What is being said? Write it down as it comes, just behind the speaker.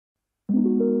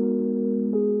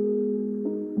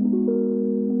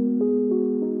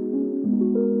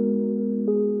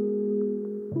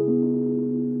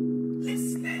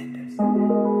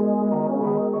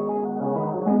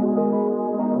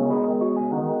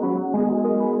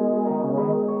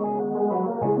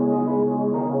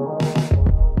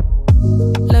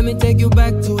take you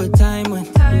back to a time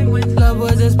when love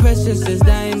was as precious as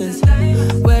diamonds,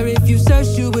 where if you search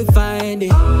you would find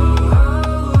it.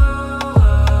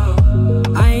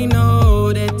 I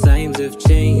know that times have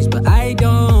changed, but I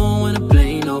don't wanna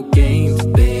play no games,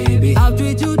 baby. I'll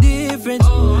treat you different,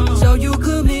 show you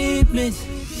commitment.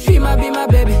 She might be my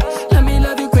baby, let me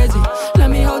love you crazy.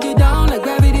 Let me hold you down like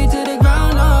gravity to the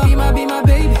ground. Oh, be my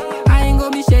baby, I ain't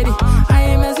gonna be shady, I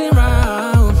ain't messing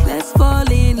around. Let's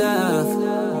fall in love,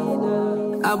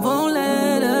 I won't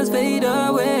let us fade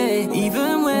away.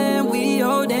 Even when we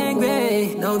old and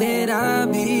gray, know that I'll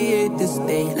be here to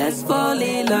stay. Let's fall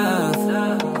in love,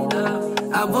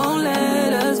 I won't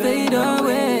let us fade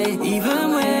away.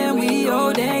 Even when we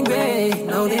old and gray,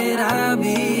 know that I'll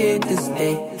be here to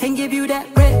stay. And give you that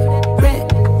red,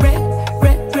 red, red,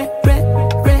 red, red, red,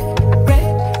 red, red,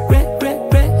 red, red,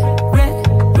 red, red,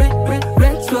 red, red,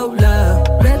 retro love,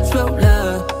 retro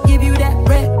love. Give you that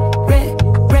red, red,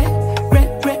 red, red,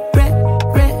 red, red,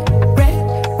 red, red,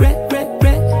 red, red, red,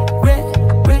 red,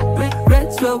 red, red,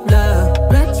 retro love,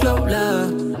 retro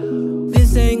love.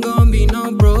 This ain't gonna be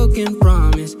no broken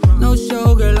promise, no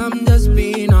show, girl, I'm just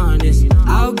being honest.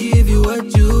 I'll give you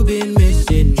what you've been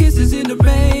missing. Kisses in the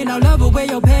rain, I'll love away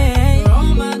your pain.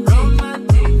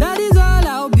 Romantic, that is all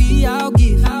I'll be, I'll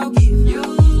give you.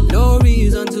 No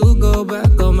reason to go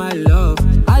back on my love.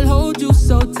 I'll hold you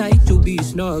so tight, you'll be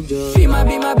snug, girl. She might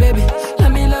be my baby,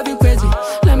 let me love you crazy.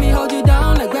 Let me hold you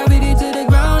down like gravity to the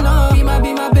ground. Oh, be my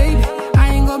baby,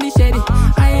 I ain't gonna be shady,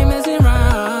 I ain't messing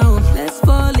around. Let's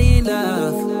fall in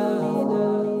love,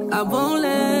 I won't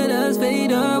let us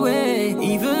fade away.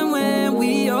 Even when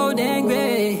we old and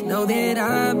gray, know that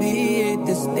I'll be here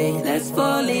to stay. Let's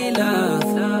fall in love,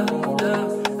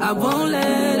 I won't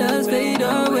let us